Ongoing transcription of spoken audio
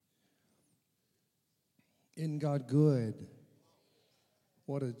Isn't God good?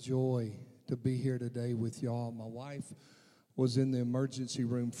 What a joy to be here today with y'all. My wife was in the emergency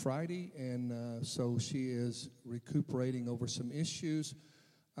room Friday, and so she is recuperating over some issues.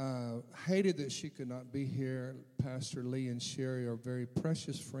 Hated that she could not be here. Pastor Lee and Sherry are very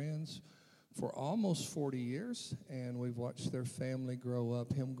precious friends for almost 40 years, and we've watched their family grow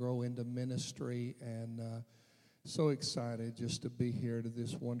up, him grow into ministry, and so excited just to be here to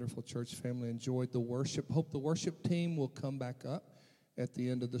this wonderful church family. Enjoyed the worship. Hope the worship team will come back up at the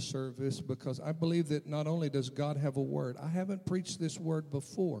end of the service, because I believe that not only does God have a word, I haven't preached this word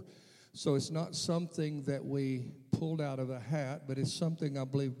before, so it's not something that we pulled out of a hat, but it's something I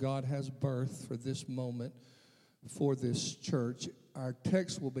believe God has birthed for this moment, for this church. Our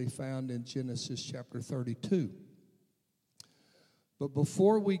text will be found in Genesis chapter 32. But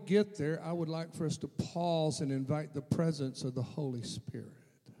before we get there, I would like for us to pause and invite the presence of the Holy Spirit.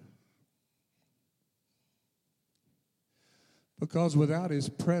 Because without His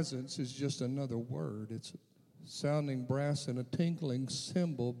presence is just another word. It's a sounding brass and a tinkling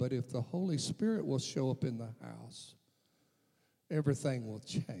cymbal, but if the Holy Spirit will show up in the house, everything will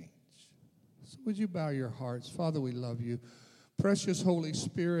change. So would you bow your hearts? Father, we love you. Precious Holy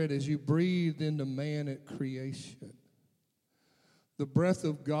Spirit, as you breathed into man at creation, the breath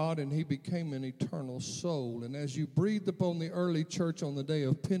of God, and he became an eternal soul. And as you breathed upon the early church on the day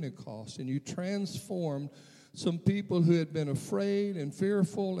of Pentecost, and you transformed some people who had been afraid and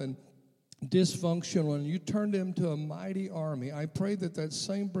fearful and dysfunctional, and you turned them to a mighty army, I pray that that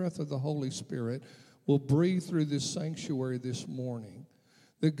same breath of the Holy Spirit will breathe through this sanctuary this morning.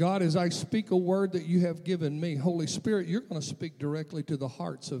 That God, as I speak a word that you have given me, Holy Spirit, you're going to speak directly to the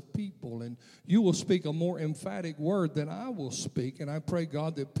hearts of people, and you will speak a more emphatic word than I will speak, and I pray,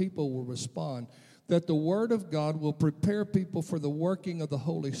 God, that people will respond, that the word of God will prepare people for the working of the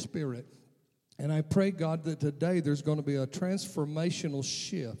Holy Spirit. And I pray, God, that today there's going to be a transformational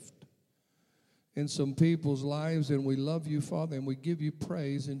shift in some people's lives, and we love you, Father, and we give you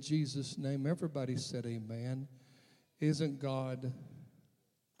praise in Jesus' name. Everybody said amen. Isn't God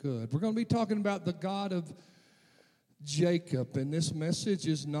good? We're going to be talking about the God of Jacob, and this message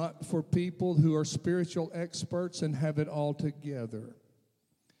is not for people who are spiritual experts and have it all together.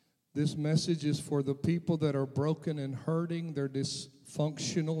 This message is for the people that are broken and hurting. They're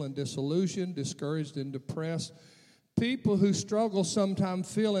dysfunctional and disillusioned, discouraged and depressed. People who struggle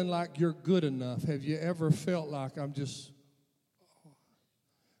sometimes feeling like you're good enough. Have you ever felt like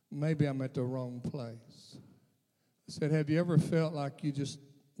maybe I'm at the wrong place? I said, have you ever felt like you just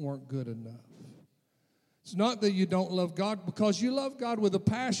weren't good enough? It's not that you don't love God, because you love God with a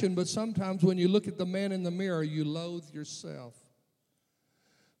passion, but sometimes when you look at the man in the mirror, you loathe yourself.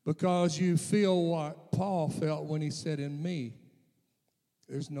 Because you feel what Paul felt when he said, in me,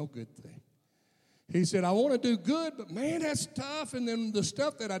 there's no good thing. He said, I want to do good, but man, that's tough. And then the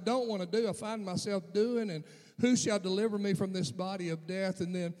stuff that I don't want to do, I find myself doing. And who shall deliver me from this body of death?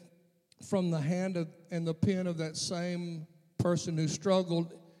 And then from the hand of, and the pen of that same person who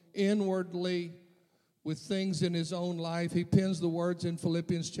struggled inwardly with things in his own life, he pens the words in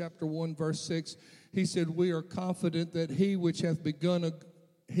Philippians chapter 1, verse 6. He said, we are confident that he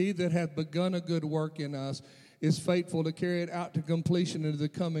that hath begun a good work in us is faithful to carry it out to completion into the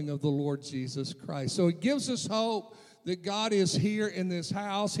coming of the Lord Jesus Christ. So it gives us hope that God is here in this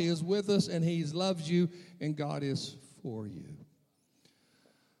house. He is with us, and He loves you, and God is for you.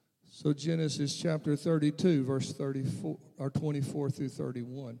 So Genesis chapter 32, verse 34 or 24 through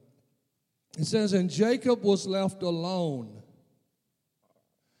 31. It says, and Jacob was left alone,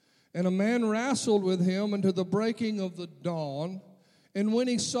 and a man wrestled with him unto the breaking of the dawn. And when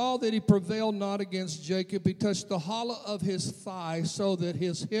he saw that he prevailed not against Jacob, he touched the hollow of his thigh, so that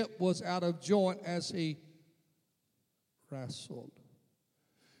his hip was out of joint as he wrestled.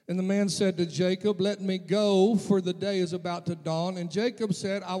 And the man said to Jacob, let me go, for the day is about to dawn. And Jacob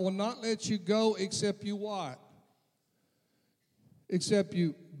said, I will not let you go except you what? Except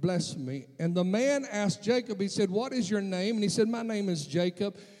you bless me. And the man asked Jacob, he said, what is your name? And he said, my name is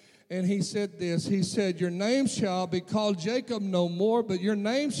Jacob. And he said this, he said, your name shall be called Jacob no more, but your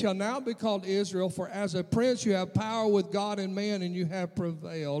name shall now be called Israel, for as a prince you have power with God and man, and you have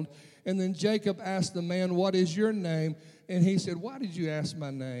prevailed. And then Jacob asked the man, what is your name? And he said, why did you ask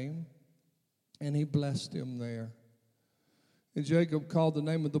my name? And he blessed him there. And Jacob called the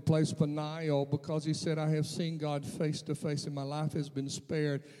name of the place Peniel, because he said, I have seen God face to face, and my life has been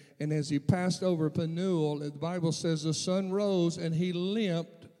spared. And as he passed over Peniel, the Bible says the sun rose, and he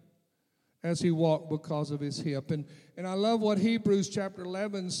limped as he walked because of his hip. And I love what Hebrews chapter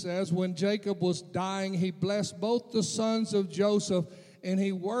 11 says. When Jacob was dying, he blessed both the sons of Joseph, and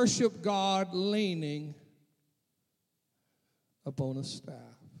he worshiped God leaning upon a staff.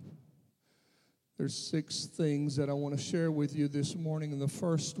 There's 6 things that I want to share with you this morning, and the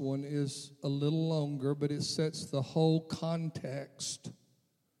first one is a little longer, but it sets the whole context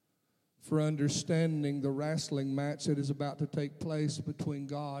for understanding the wrestling match that is about to take place between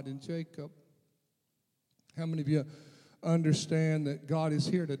God and Jacob. How many of you understand that God is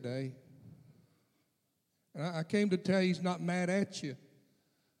here today? And I came to tell you He's not mad at you,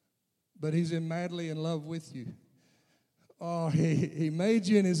 but He's madly in love with you. Oh, he made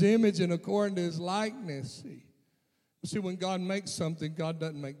you in His image and according to His likeness. See, when God makes something, God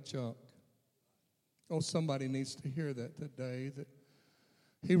doesn't make junk. Oh, somebody needs to hear that today, that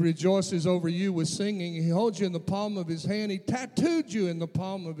He rejoices over you with singing. He holds you in the palm of His hand. He tattooed you in the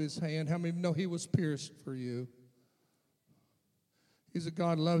palm of His hand. How many know He was pierced for you? He's a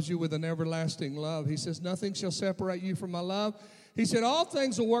God who loves you with an everlasting love. He says, nothing shall separate you from my love. He said, all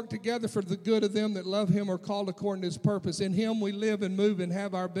things will work together for the good of them that love Him or called according to His purpose. In Him we live and move and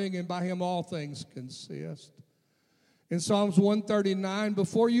have our being, and by Him all things consist. In Psalms 139,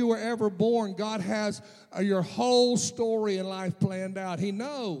 before you were ever born, God has your whole story in life planned out. He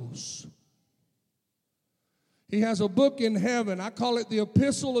knows. He has a book in heaven. I call it the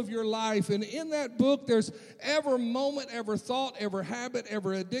epistle of your life. And in that book, there's every moment, every thought, every habit,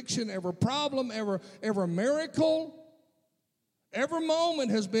 every addiction, every problem, every miracle. Every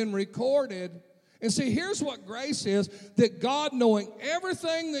moment has been recorded. And see, here's what grace is, that God, knowing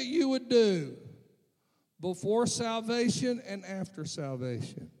everything that you would do before salvation and after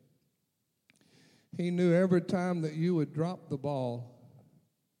salvation, He knew every time that you would drop the ball,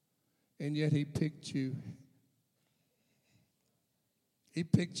 and yet He picked you. He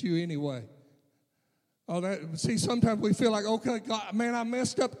picked you anyway. Oh, see, sometimes we feel like, okay, God, man, I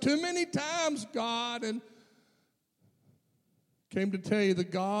messed up too many times, God, and came to tell you the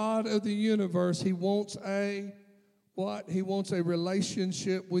God of the universe, He wants a what? He wants a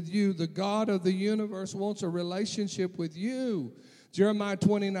relationship with you. The God of the universe wants a relationship with you. Jeremiah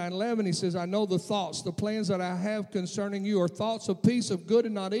 29:11, He says, I know the thoughts, the plans that I have concerning you are thoughts of peace, of good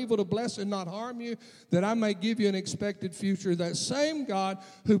and not evil, to bless and not harm you, that I may give you an expected future. That same God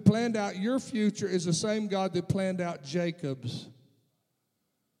who planned out your future is the same God that planned out Jacob's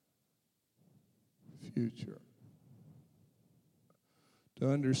future. To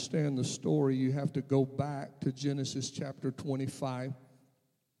understand the story, you have to go back to Genesis chapter 25.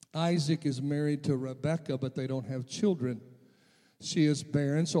 Isaac is married to Rebekah, but they don't have children. She is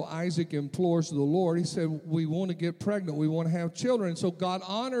barren, so Isaac implores the Lord. He said, we want to get pregnant. We want to have children. So God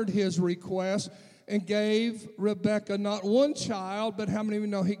honored his request and gave Rebekah not one child, but how many of you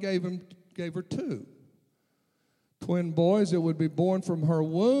know He gave her 2? Twin boys that would be born from her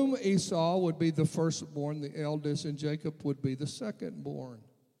womb. Esau would be the firstborn, the eldest, and Jacob would be the secondborn.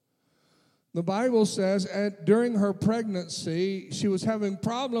 The Bible says during her pregnancy, she was having a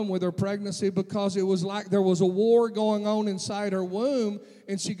problem with her pregnancy because it was like there was a war going on inside her womb,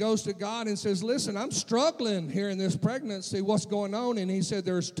 and she goes to God and says, listen, I'm struggling here in this pregnancy. What's going on? And He said,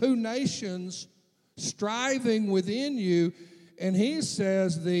 there's 2 nations striving within you, and He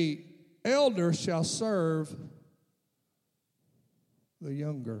says the elder shall serve the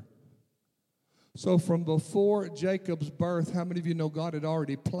younger. So from before Jacob's birth, how many of you know God had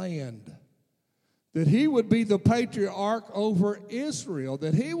already planned that he would be the patriarch over Israel,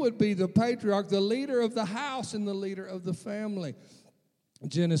 that he would be the patriarch, the leader of the house and the leader of the family?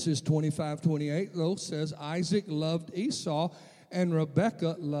 Genesis 25:28, though, says Isaac loved Esau and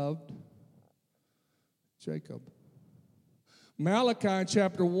Rebekah loved Jacob. Malachi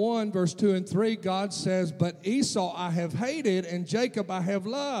chapter 1, verse 2 and 3, God says, but Esau I have hated and Jacob I have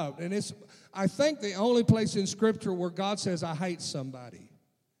loved. And it's, I think, the only place in Scripture where God says I hate somebody.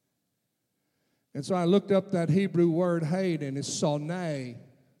 And so I looked up that Hebrew word hate, and it's sonai.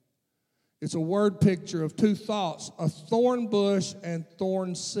 It's a word picture of 2 thoughts, a thorn bush and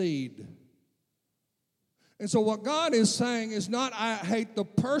thorn seed. And so what God is saying is not I hate the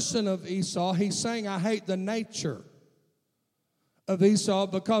person of Esau. He's saying I hate the nature of Esau,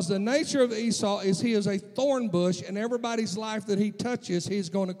 because the nature of Esau is he is a thorn bush, and everybody's life that he touches, he's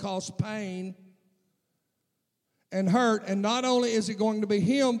going to cause pain and hurt. And not only is it going to be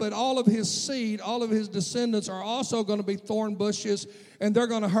him, but all of his seed, all of his descendants are also going to be thorn bushes, and they're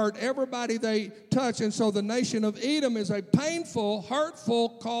going to hurt everybody they touch. And so the nation of Edom is a painful,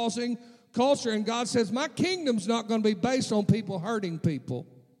 hurtful, causing culture. And God says, my kingdom's not going to be based on people hurting people.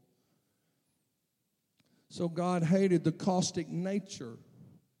 So God hated the caustic nature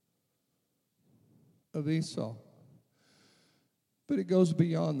of Esau. But it goes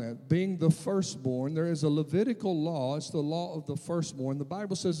beyond that. Being the firstborn, there is a Levitical law. It's the law of the firstborn. The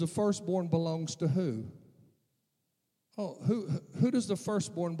Bible says the firstborn belongs to who? Oh, who does the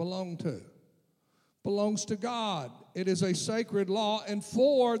firstborn belong to? Belongs to God. It is a sacred law, and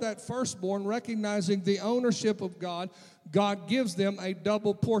for that firstborn, recognizing the ownership of God, God gives them a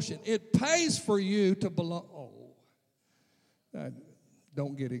double portion. It pays for you to belong. Oh,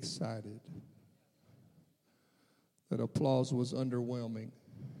 don't get excited. That applause was underwhelming.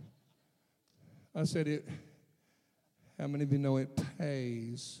 I said it. How many of you know it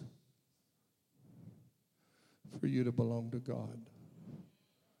pays for you to belong to God?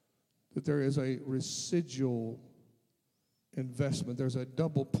 That there is a residual investment. There's a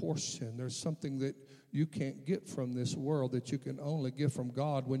double portion. There's something that you can't get from this world that you can only get from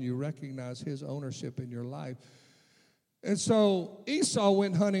God when you recognize His ownership in your life. And so Esau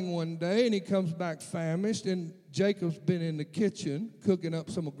went hunting one day, and he comes back famished, and Jacob's been in the kitchen cooking up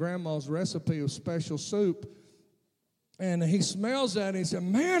some of Grandma's recipe of special soup. And he smells that, and he said,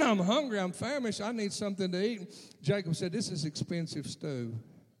 man, I'm hungry, I'm famished, I need something to eat. Jacob said, this is expensive stew.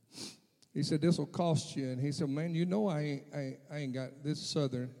 He said, this will cost you. And he said, man, you know I ain't got, this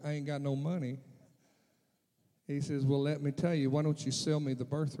Southern, I ain't got no money. He says, well, let me tell you, why don't you sell me the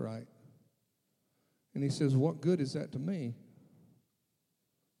birthright? And he says, what good is that to me?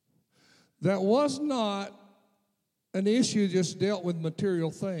 That was not an issue just dealt with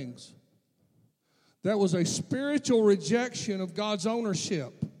material things. That was a spiritual rejection of God's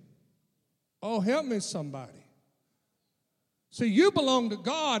ownership. Oh, help me, somebody. See, you belong to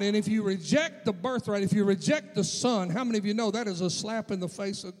God, and if you reject the birthright, if you reject the son, how many of you know that is a slap in the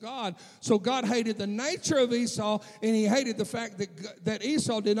face of God? So God hated the nature of Esau, and He hated the fact that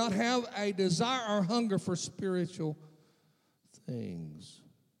Esau did not have a desire or hunger for spiritual things.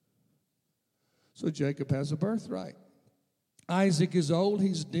 So Jacob has a birthright. Isaac is old.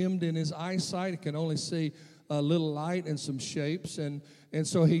 He's dimmed in his eyesight. He can only see a little light and some shapes. And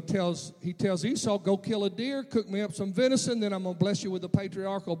so he tells Esau, go kill a deer, cook me up some venison, then I'm going to bless you with a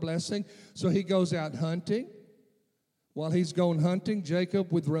patriarchal blessing. So he goes out hunting. While he's going hunting,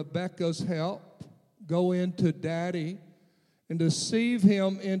 Jacob, with Rebekah's help, go into Daddy and deceive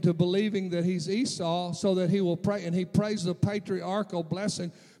him into believing that he's Esau so that he will pray. And he prays the patriarchal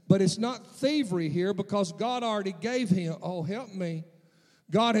blessing. But it's not thievery here because God already gave him. Oh, help me.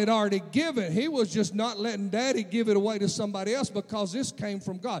 God had already given. He was just not letting Daddy give it away to somebody else because this came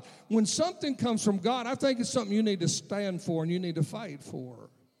from God. When something comes from God, I think it's something you need to stand for and you need to fight for.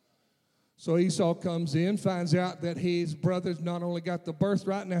 So Esau comes in, finds out that his brother's not only got the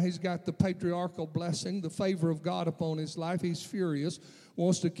birthright, now he's got the patriarchal blessing, the favor of God upon his life. He's furious,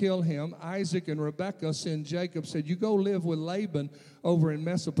 wants to kill him. Isaac and Rebekah send Jacob, said, you go live with Laban over in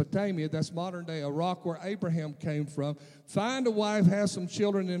Mesopotamia. That's modern-day Iraq, where Abraham came from. Find a wife, have some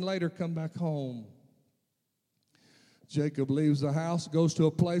children, and later come back home. Jacob leaves the house, goes to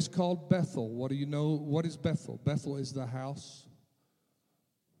a place called Bethel. What do you know? What is Bethel? Bethel is the house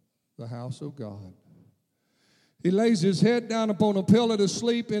of God. He lays his head down upon a pillow to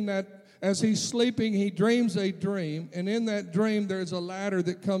sleep. As he's sleeping, he dreams a dream, and in that dream there's a ladder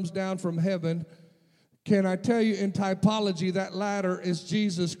that comes down from heaven. Can I tell you, in typology, that ladder is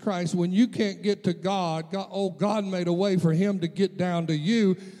Jesus Christ. When you can't get to God, God made a way for Him to get down to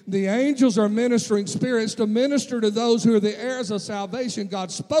you. The angels are ministering spirits to minister to those who are the heirs of salvation. God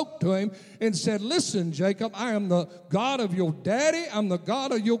spoke to him and said, listen, Jacob, I am the God of your daddy. I'm the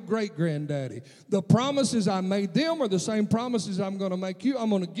God of your great-granddaddy. The promises I made them are the same promises I'm going to make you. I'm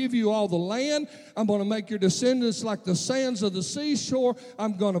going to give you all the land. I'm going to make your descendants like the sands of the seashore.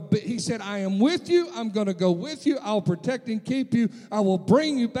 He said, I am with you. I'm going to go with you. I'll protect and keep you. I will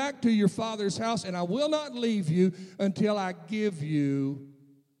bring you back to your father's house, and I will not leave you until I give you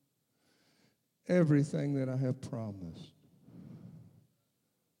everything that I have promised.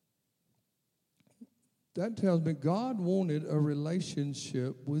 That tells me God wanted a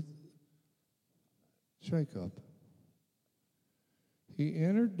relationship with Jacob. He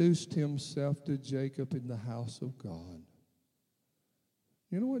introduced himself to Jacob in the house of God.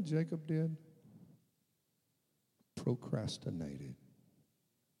 You know what Jacob did? Procrastinated.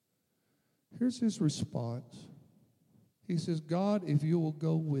 Here's his response. He says, God, if you will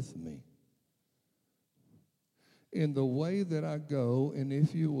go with me in the way that I go, and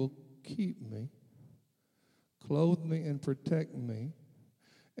if you will keep me, clothe me and protect me,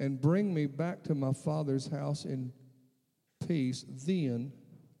 and bring me back to my father's house in peace, then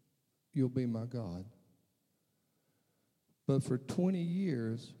you'll be my God. But for 20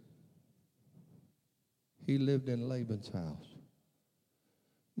 years, he lived in Laban's house.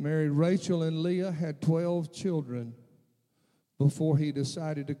 Married Rachel and Leah, had 12 children before he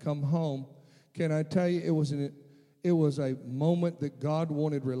decided to come home. Can I tell you, it was a moment that God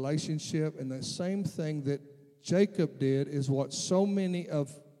wanted relationship, and the same thing that Jacob did is what so many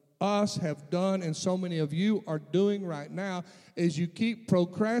of us have done and so many of you are doing right now, is you keep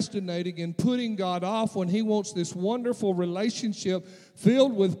procrastinating and putting God off when he wants this wonderful relationship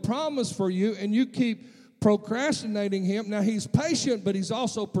filled with promise for you, and you keep procrastinating him. Now, he's patient, but he's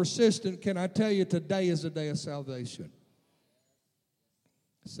also persistent. Can I tell you, today is a day of salvation.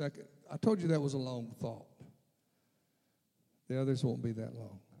 Second, I told you that was a long thought. The others won't be that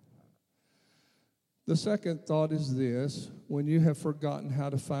long. The second thought is this: when you have forgotten how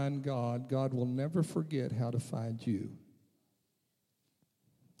to find God, God will never forget how to find you.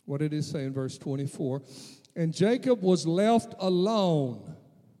 What did it say in verse 24? And Jacob was left alone,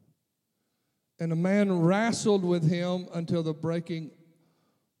 and a man wrestled with him until the breaking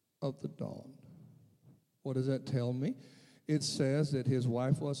of the dawn. What does that tell me? It says that his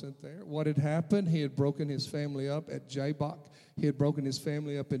wife wasn't there. What had happened? He had broken his family up at Jabbok. He had broken his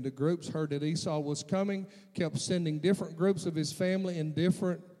family up into groups, heard that Esau was coming, kept sending different groups of his family in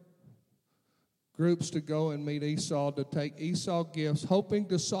different groups to go and meet Esau, to take Esau gifts, hoping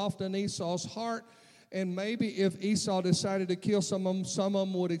to soften Esau's heart. And maybe if Esau decided to kill some of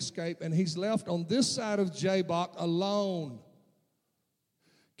them would escape. And he's left on this side of Jabbok alone.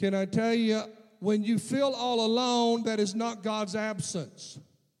 Can I tell you, when you feel all alone, that is not God's absence.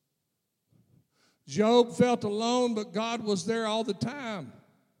 Job felt alone, but God was there all the time.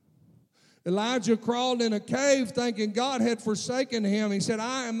 Elijah crawled in a cave thinking God had forsaken him. He said,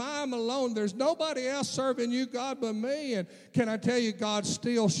 I'm alone. There's nobody else serving you, God, but me. And can I tell you, God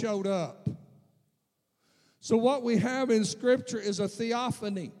still showed up. So what we have in Scripture is a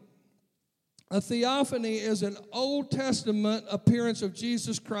theophany. A theophany is an Old Testament appearance of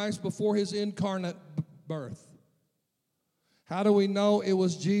Jesus Christ before his incarnate birth. How do we know it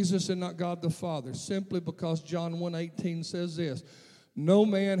was Jesus and not God the Father? Simply because John 1:18 says this: no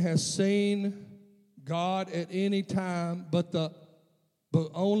man has seen God at any time, but the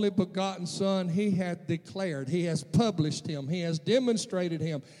only begotten Son he hath declared. He has published him. He has demonstrated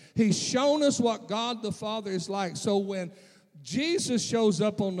him. He's shown us what God the Father is like. So when Jesus shows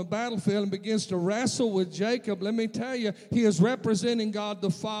up on the battlefield and begins to wrestle with Jacob, let me tell you, he is representing God the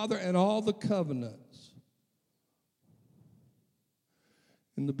Father and all the covenants.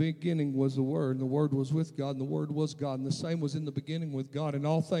 In the beginning was the Word, and the Word was with God, and the Word was God, and the same was in the beginning with God, and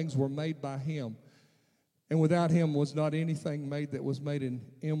all things were made by him. And without him was not anything made that was made. In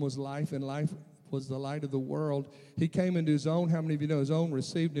him was life, and life was the light of the world. He came into his own. How many of you know his own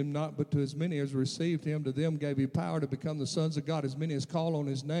received him not? But to as many as received him, to them gave he power to become the sons of God, as many as call on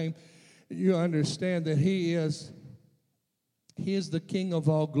his name. You understand that he is the King of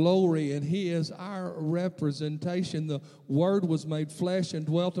all glory, and he is our representation. The Word was made flesh and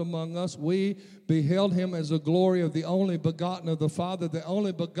dwelt among us. We beheld him as the glory of the only begotten of the Father. The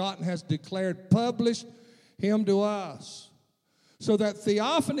only begotten has declared, published him to us. So that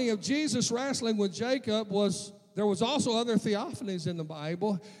theophany of Jesus wrestling with Jacob there was also other theophanies in the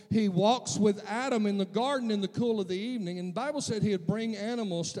Bible. He walks with Adam in the garden in the cool of the evening. And the Bible said he'd bring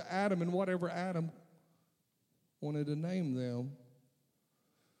animals to Adam, and whatever Adam wanted to name them,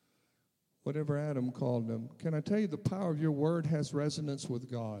 whatever Adam called them. Can I tell you, the power of your word has resonance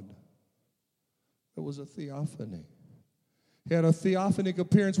with God? It was a theophany. He had a theophanic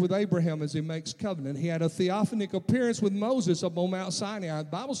appearance with Abraham as he makes covenant. He had a theophanic appearance with Moses up on Mount Sinai. The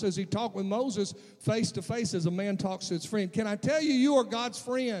Bible says he talked with Moses face to face as a man talks to his friend. Can I tell you, you are God's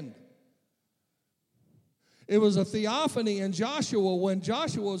friend? It was a theophany in Joshua when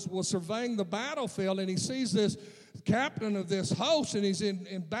Joshua was surveying the battlefield, and he sees this captain of this host, and he's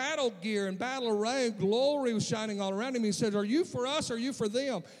in battle gear and battle array, and glory was shining all around him. He says, are you for us or are you for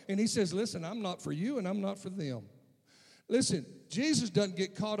them? And he says, listen, I'm not for you and I'm not for them. Listen, Jesus doesn't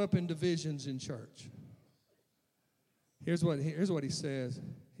get caught up in divisions in church. Here's what he says.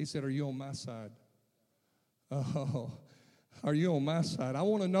 He said, are you on my side? Oh, are you on my side? I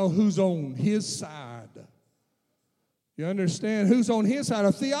want to know who's on his side. You understand? Who's on his side?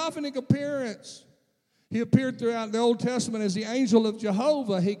 A theophanic appearance. He appeared throughout the Old Testament as the angel of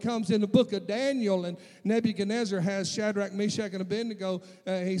Jehovah. He comes in the book of Daniel, and Nebuchadnezzar has Shadrach, Meshach, and Abednego.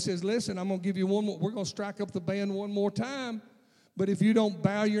 He says, listen, I'm going to give you one more. We're going to strike up the band one more time. But if you don't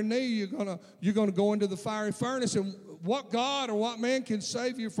bow your knee, you're going to go into the fiery furnace. And what God or what man can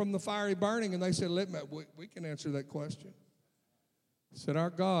save you from the fiery burning? And they said, we can answer that question. He said, our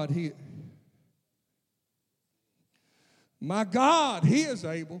God, my God, he is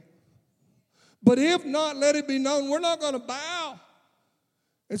able. But if not, let it be known, we're not going to bow.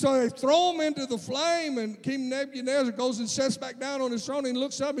 And so they throw him into the flame, and King Nebuchadnezzar goes and sits back down on his throne, and he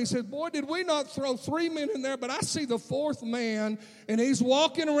looks up and he says, boy, did we not throw 3 men in there, but I see the 4th man, and he's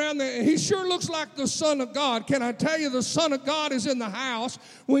walking around there, and he sure looks like the Son of God. Can I tell you, the Son of God is in the house.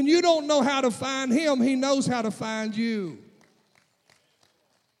 When you don't know how to find him, he knows how to find you.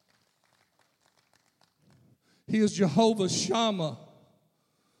 He is Jehovah Shammah,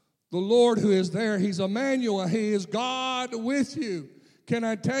 the Lord who is there. He's Emmanuel. He is God with you. Can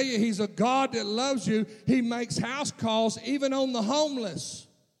I tell you, he's a God that loves you. He makes house calls even on the homeless.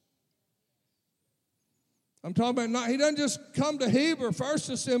 I'm talking about, he doesn't just come to Heber First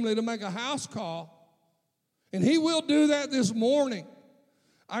Assembly to make a house call. And he will do that this morning.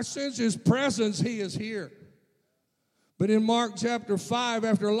 I sense his presence. He is here. But in Mark chapter 5,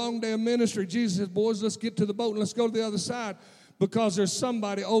 after a long day of ministry, Jesus says, boys, let's get to the boat and let's go to the other side, because there's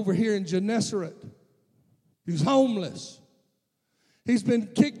somebody over here in Gennesaret. He's homeless. He's been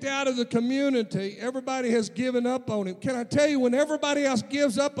kicked out of the community. Everybody has given up on him. Can I tell you, when everybody else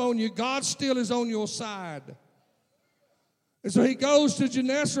gives up on you, God still is on your side. And so he goes to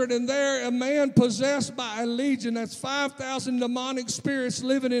Gennesaret, and there a man possessed by a legion, that's 5,000 demonic spirits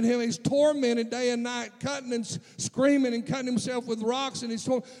living in him. He's tormented day and night, cutting and screaming and cutting himself with rocks,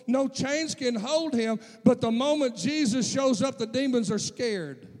 and no chains can hold him. But the moment Jesus shows up, the demons are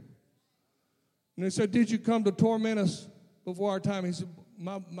scared. And they said, did you come to torment us before our time? He said,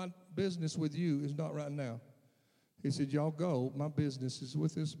 my business with you is not right now. He said, y'all go. My business is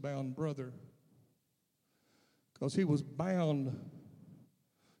with this bound brother. Because he was bound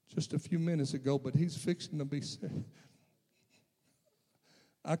just a few minutes ago, but he's fixing to be set.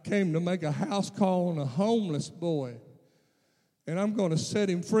 I came to make a house call on a homeless boy, and I'm going to set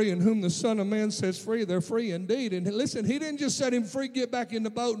him free. And whom the Son of Man sets free, they're free indeed. And listen, he didn't just set him free, get back in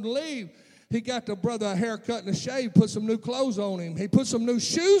the boat and leave. He got the brother a haircut and a shave, put some new clothes on him. He put some new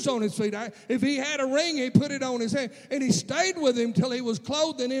shoes on his feet. If he had a ring, he put it on his hand. And he stayed with him till he was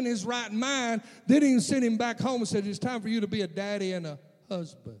clothed and in his right mind. Then he sent him back home and said, it's time for you to be a daddy and a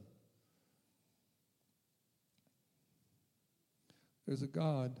husband. There's a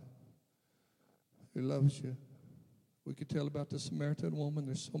God who loves you. We could tell about the Samaritan woman.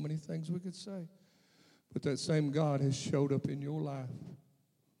 There's so many things we could say. But that same God has showed up in your life.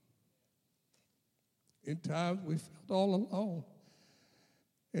 In times we felt all alone.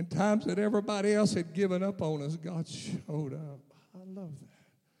 In times that everybody else had given up on us, God showed up. I love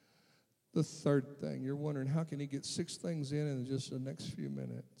that. The third thing, you're wondering, how can he get 6 things in just the next few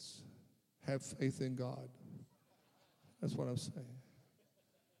minutes? Have faith in God. That's what I'm saying.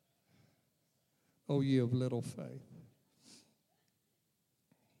 Oh, ye of little faith.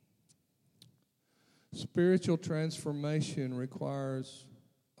 Spiritual transformation requires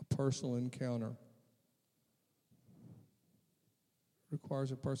a personal encounter.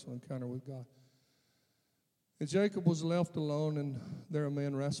 Requires a personal encounter with God. And Jacob was left alone, and there a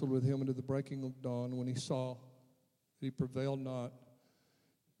man wrestled with him into the breaking of dawn. When he saw that he prevailed not,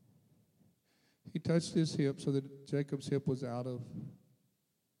 he touched his hip so that Jacob's hip was out of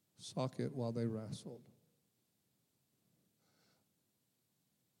socket while they wrestled.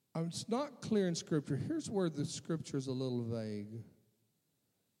 It's not clear in Scripture. Here's where the Scripture is a little vague.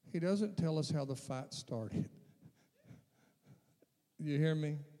 He doesn't tell us how the fight started. You hear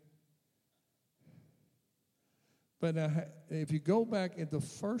me? But if you go back in the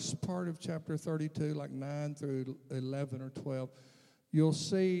first part of chapter 32, like 9 through 11 or 12, you'll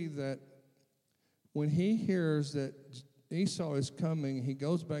see that when he hears that Esau is coming, he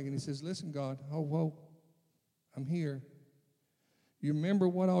goes back and he says, listen, God, whoa, I'm here. You remember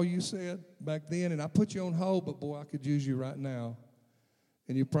what all you said back then? And I put you on hold, but boy, I could use you right now.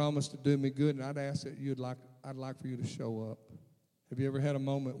 And you promised to do me good, and I'd ask that I'd like for you to show up. Have you ever had a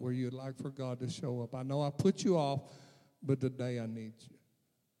moment where you'd like for God to show up? I know I put you off, but today I need you.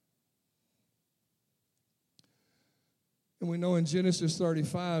 And we know in Genesis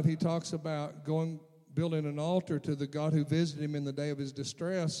 35, he talks about building an altar to the God who visited him in the day of his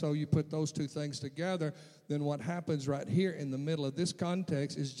distress. So you put those two things together, then what happens right here in the middle of this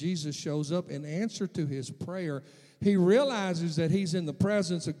context is Jesus shows up in answer to his prayer. He realizes that he's in the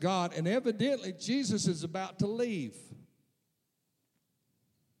presence of God, and evidently Jesus is about to leave.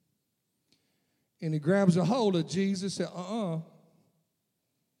 And he grabs a hold of Jesus and said,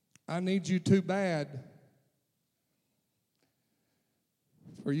 I need you too bad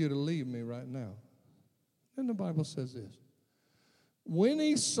for you to leave me right now. And the Bible says this. When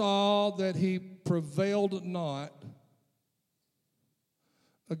he saw that he prevailed not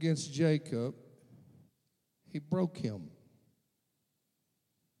against Jacob, he broke him.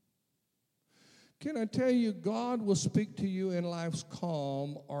 Can I tell you, God will speak to you in life's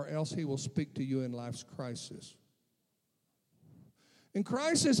calm, or else he will speak to you in life's crisis. And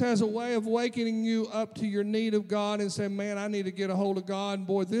crisis has a way of waking you up to your need of God and saying, man, I need to get a hold of God. And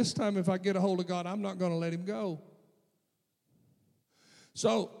boy, this time if I get a hold of God, I'm not going to let him go.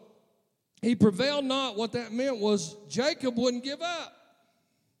 So he prevailed not. What that meant was Jacob wouldn't give up.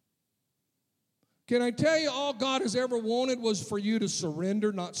 Can I tell you, all God has ever wanted was for you to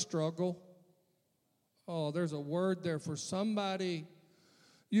surrender, not struggle. Oh, there's a word there for somebody.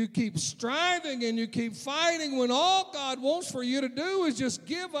 You keep striving and you keep fighting when all God wants for you to do is just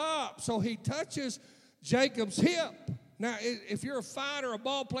give up. So he touches Jacob's hip. Now, if you're a fighter, a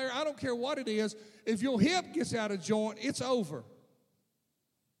ball player, I don't care what it is, if your hip gets out of joint, it's over.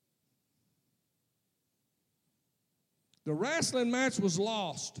 The wrestling match was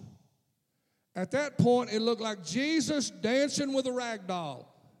lost. At that point, it looked like Jesus dancing with a rag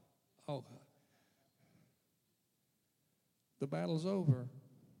doll. Oh, the battle's over.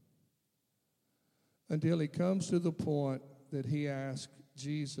 Until he comes to the point that he asks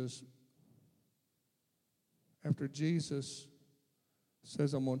Jesus, after Jesus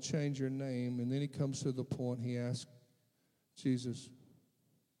says, I'm going to change your name, and then he comes to the point he asks Jesus,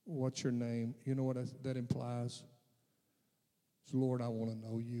 what's your name? You know what that implies? It's, Lord, I want to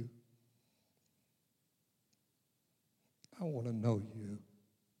know you. I want to know you.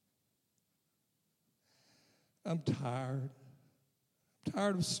 I'm tired. I'm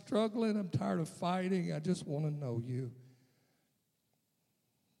tired of struggling. I'm tired of fighting. I just want to know you.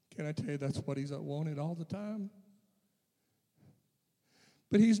 Can I tell you that's what he's wanted all the time?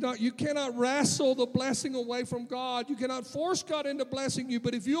 But he's not, you cannot wrestle the blessing away from God. You cannot force God into blessing you.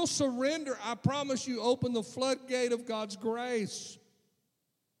 But if you'll surrender, I promise you, open the floodgate of God's grace.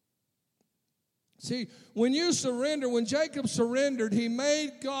 See, when you surrender, when Jacob surrendered, he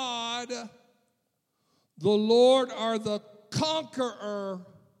made God the Lord or the conqueror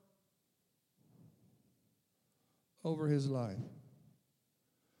over his life.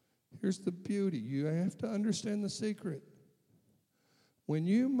 Here's the beauty. You have to understand the secret. When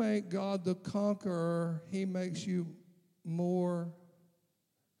you make God the conqueror, he makes you more.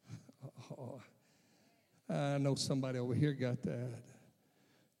 Oh, I know somebody over here got that.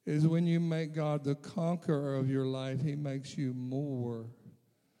 Is when you make God the conqueror of your life, he makes you more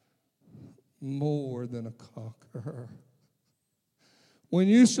than a conqueror. When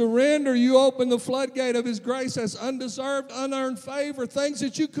you surrender, you open the floodgate of his grace as undeserved, unearned favor, things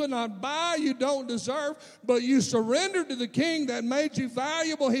that you could not buy, you don't deserve, but you surrender to the king that made you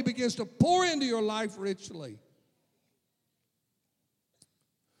valuable. He begins to pour into your life richly.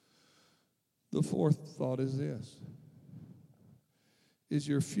 The fourth thought is this, is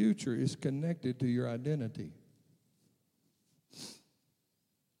your future is connected to your identity.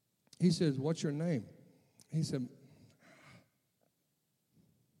 He says, what's your name? He said,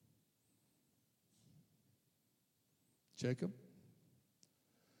 Jacob.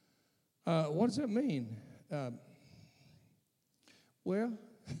 What does that mean? Well,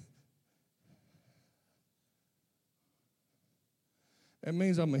 it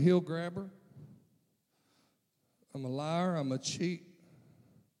means I'm a heel grabber. I'm a liar. I'm a cheat.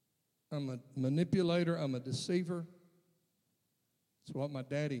 I'm a manipulator. I'm a deceiver. That's what my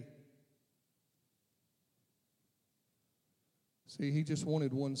daddy. See, he just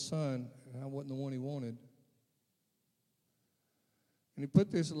wanted one son, and I wasn't the one he wanted. And he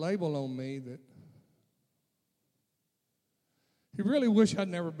put this label on me that he really wished I'd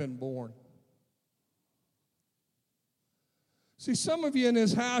never been born. See, some of you in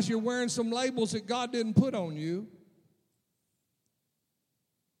this house, you're wearing some labels that God didn't put on you.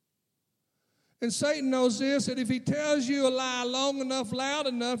 And Satan knows this, that if he tells you a lie long enough, loud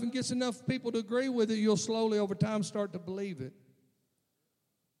enough, and gets enough people to agree with it, you'll slowly over time start to believe it.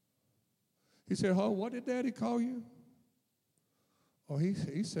 He said, oh, what did Daddy call you? Oh,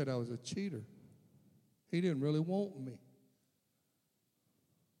 he said I was a cheater. He didn't really want me.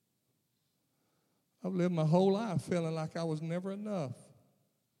 I've lived my whole life feeling like I was never enough.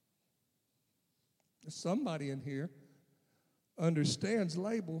 There's somebody in here understands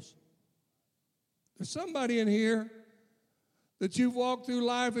labels. There's somebody in here that you've walked through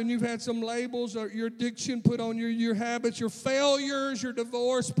life and you've had some labels, or your addiction put on you, your habits, your failures, your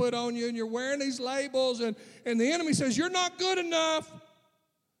divorce put on you, and you're wearing these labels, and the enemy says, you're not good enough.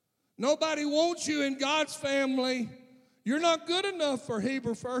 Nobody wants you in God's family. You're not good enough for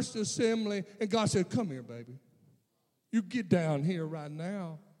Heber First Assembly. And God said, come here, baby. You get down here right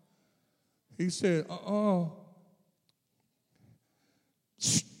now. He said,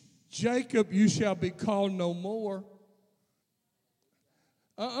 Jacob, you shall be called no more.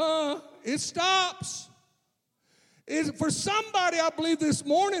 It stops. For somebody, I believe this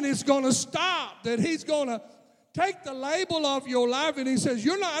morning, it's going to stop. That he's going to take the label off your life and he says,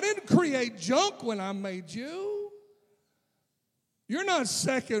 I didn't create junk when I made you. You're not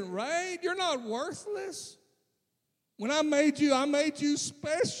second rate. You're not worthless. When I made you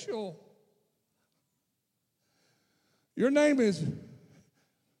special. Your name is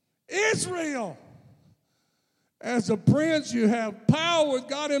Israel. As a prince, you have power with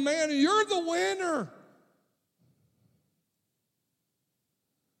God and man, and you're the winner.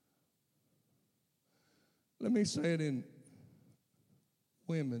 Let me say it in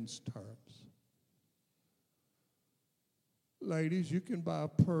women's terms. Ladies, you can buy a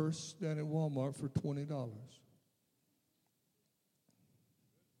purse down at Walmart for $20.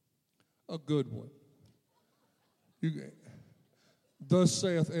 A good one. Thus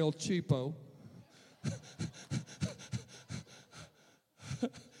saith El Cheapo.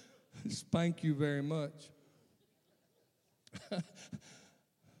 Spank you very much.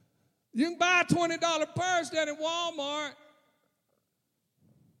 You can buy a $20 purse down at Walmart.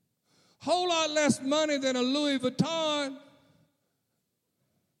 Whole lot less money than a Louis Vuitton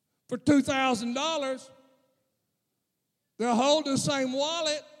for $2,000. They'll hold the same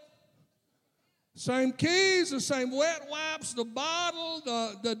wallet, same keys, the same wet wipes, the bottle,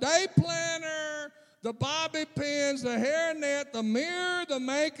 the day planner, the bobby pins, the hairnet, the mirror, the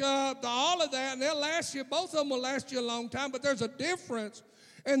makeup, all of that, and they'll last you. Both of them will last you a long time, but there's a difference.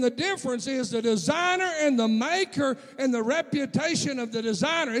 And the difference is the designer and the maker and the reputation of the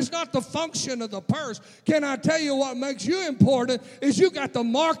designer. It's not the function of the purse. Can I tell you what makes you important is you got the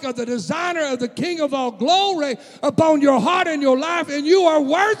mark of the designer of the King of all glory upon your heart and your life, and you are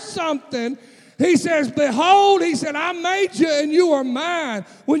worth something. He says, behold, he said, I made you and you are mine.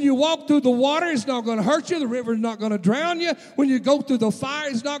 When you walk through the water, it's not going to hurt you. The river is not going to drown you. When you go through the fire,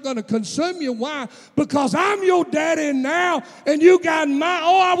 it's not going to consume you. Why? Because I'm your daddy now and you got my,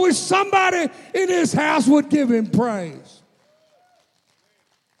 I wish somebody in this house would give him praise.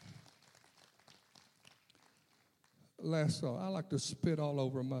 Last song, I like to spit all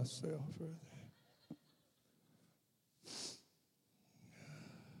over myself.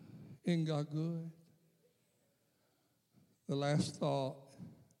 Isn't God good? The last thought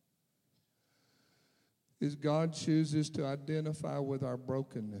is God chooses to identify with our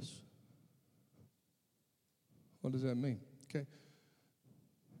brokenness. What does that mean? Okay.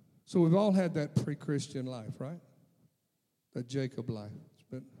 So we've all had that pre-Christian life, right? That Jacob life.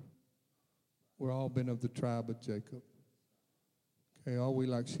 We've all been of the tribe of Jacob. Okay, all we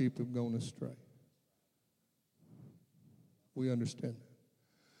like sheep have gone astray. We understand that.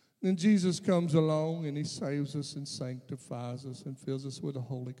 Then Jesus comes along and he saves us and sanctifies us and fills us with the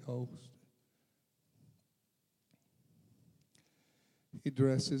Holy Ghost. He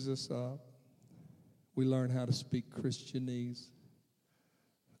dresses us up. We learn how to speak Christianese.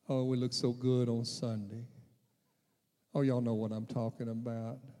 Oh, we look so good on Sunday. Oh, y'all know what I'm talking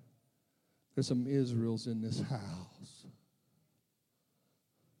about. There's some Israels in this house.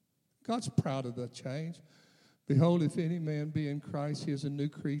 God's proud of the change. Behold, if any man be in Christ, he is a new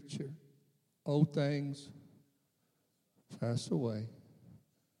creature. Old things pass away.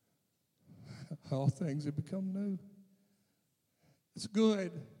 All things have become new. It's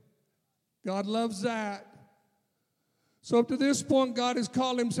good. God loves that. So up to this point, God has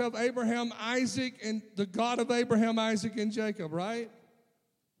called himself Abraham, Isaac, and the God of Abraham, Isaac, and Jacob, right?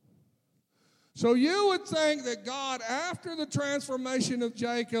 So you would think that God, after the transformation of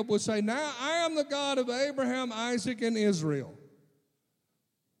Jacob, would say, now I am the God of Abraham, Isaac, and Israel.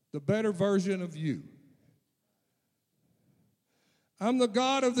 The better version of you. I'm the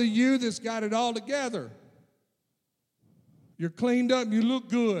God of the you that's got it all together. You're cleaned up and you look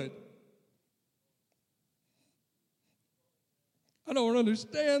good. I don't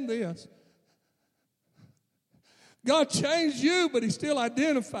understand this. God changed you, but he still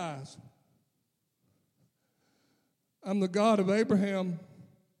identifies. I'm the God of Abraham,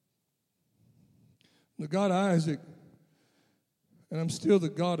 the God of Isaac, and I'm still the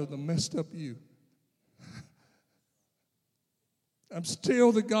God of the messed up you. I'm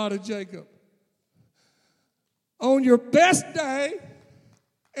still the God of Jacob. On your best day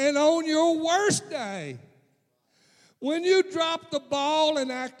and on your worst day, when you drop the ball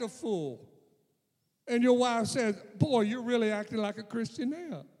and act a fool, and your wife says, boy, you're really acting like a Christian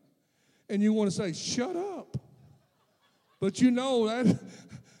now. And you want to say, shut up. But you know that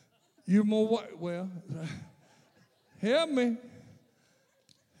you're more, well, help me.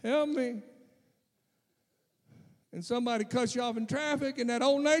 Help me. And somebody cuts you off in traffic and that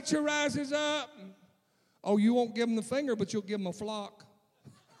old nature rises up. Oh, you won't give them the finger, but you'll give them a flock.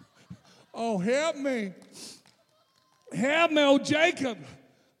 Oh, help me. Help me, oh Jacob.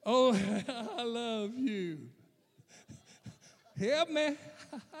 Oh, I love you. Help me.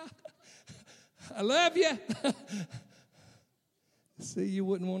 I love you. See, you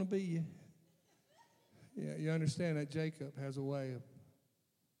wouldn't want to be you. Yeah, you understand that Jacob has a way of,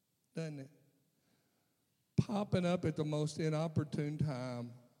 doesn't it? Popping up at the most inopportune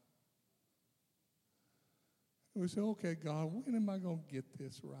time. We say, okay, God, when am I going to get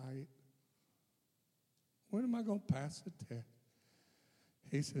this right? When am I going to pass the test?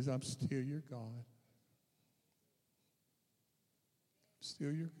 He says, I'm still your God. I'm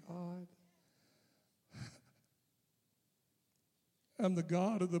still your God. I'm the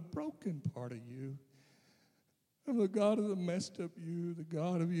God of the broken part of you. I'm the God of the messed up you, the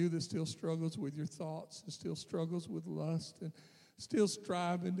God of you that still struggles with your thoughts and still struggles with lust and still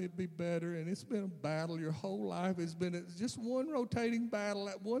striving to be better. And it's been a battle your whole life. It's been just one rotating battle,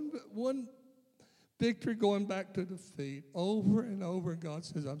 that one victory going back to defeat over and over. And God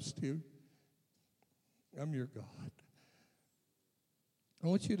says, I'm your God. I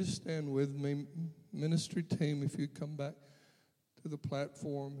want you to stand with me, ministry team, if you come back to the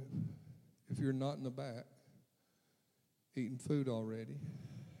platform, if you're not in the back, eating food already.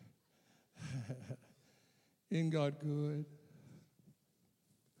 Isn't God good?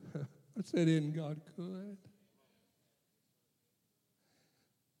 I said, isn't God good?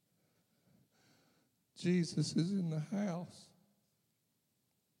 Jesus is in the house.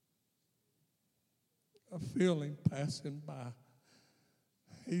 I feel him passing by.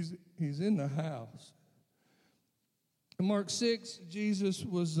 He's in the house. In Mark 6, Jesus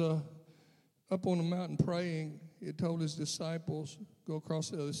was up on the mountain praying. He had told his disciples, go across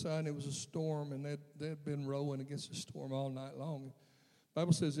the other side, and it was a storm, and they had been rowing against the storm all night long. The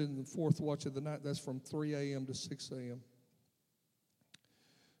Bible says in the fourth watch of the night, that's from 3 a.m. to 6 a.m.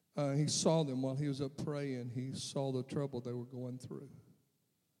 He saw them while he was up praying. He saw the trouble they were going through.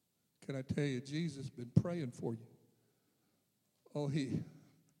 Can I tell you, Jesus has been praying for you.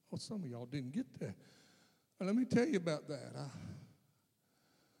 Some of y'all didn't get that. Let me tell you about that.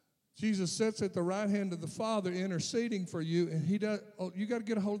 Jesus sits at the right hand of the Father interceding for you, and he does. Oh, you got to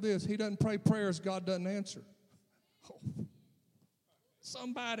get a hold of this. He doesn't pray prayers God doesn't answer. Oh,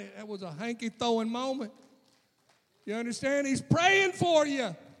 somebody, that was a hanky-throwing moment. You understand? He's praying for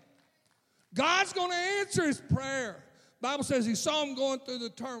you. God's going to answer his prayer. The Bible says he saw him going through the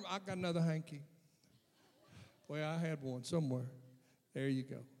term. I got another hanky. Well, I had one somewhere. There you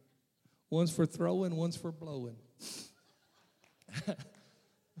go. One's for throwing, one's for blowing.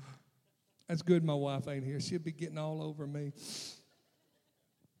 That's good my wife ain't here. She'll be getting all over me.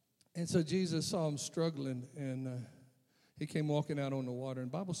 And so Jesus saw him struggling, and he came walking out on the water.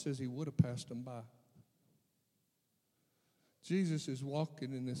 And the Bible says he would have passed him by. Jesus is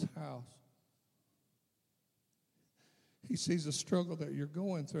walking in this house. He sees the struggle that you're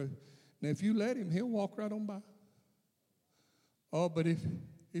going through. Now, if you let him, he'll walk right on by. Oh, but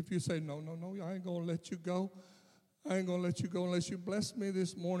if you say, no, I ain't going to let you go. I ain't going to let you go unless you bless me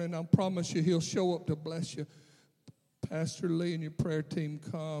this morning. I promise you he'll show up to bless you. Pastor Lee and your prayer team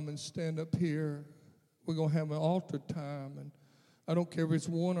come and stand up here. We're going to have an altar time. And I don't care if it's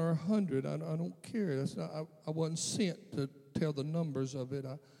 1 or 100. I don't care. That's not, I wasn't sent to tell the numbers of it.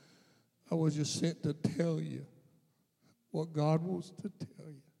 I was just sent to tell you what God wants to tell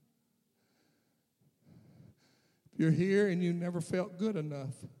you. If you're here and you never felt good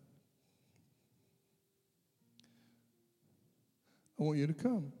enough, I want you to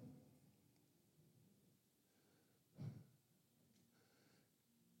come.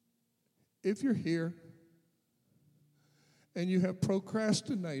 If you're here and you have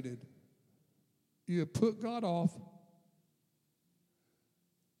procrastinated, you have put God off,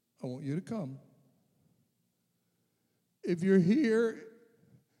 I want you to come. If you're here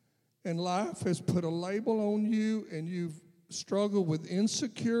and life has put a label on you and you've struggled with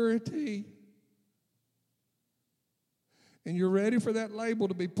insecurity and you're ready for that label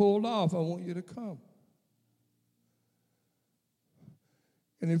to be pulled off, I want you to come.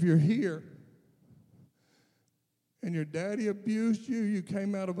 And if you're here and your daddy abused you, you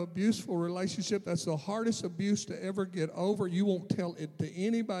came out of an abuseful relationship, that's the hardest abuse to ever get over. You won't tell it to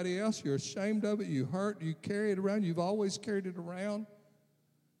anybody else. You're ashamed of it. You hurt. You carry it around. You've always carried it around.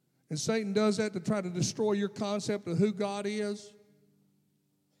 And Satan does that to try to destroy your concept of who God is.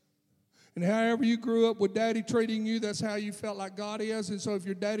 And however you grew up with daddy treating you, that's how you felt like God is. And so if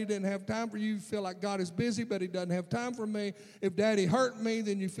your daddy didn't have time for you, you feel like God is busy, but he doesn't have time for me. If daddy hurt me,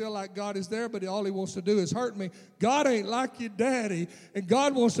 then you feel like God is there, but all he wants to do is hurt me. God ain't like your daddy, and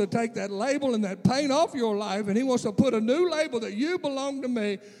God wants to take that label and that pain off your life, and he wants to put a new label that you belong to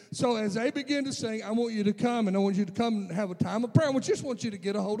me. So as they begin to sing, I want you to come, and I want you to come and have a time of prayer. I just want you to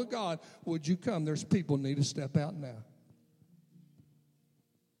get a hold of God. Would you come? There's people need to step out now.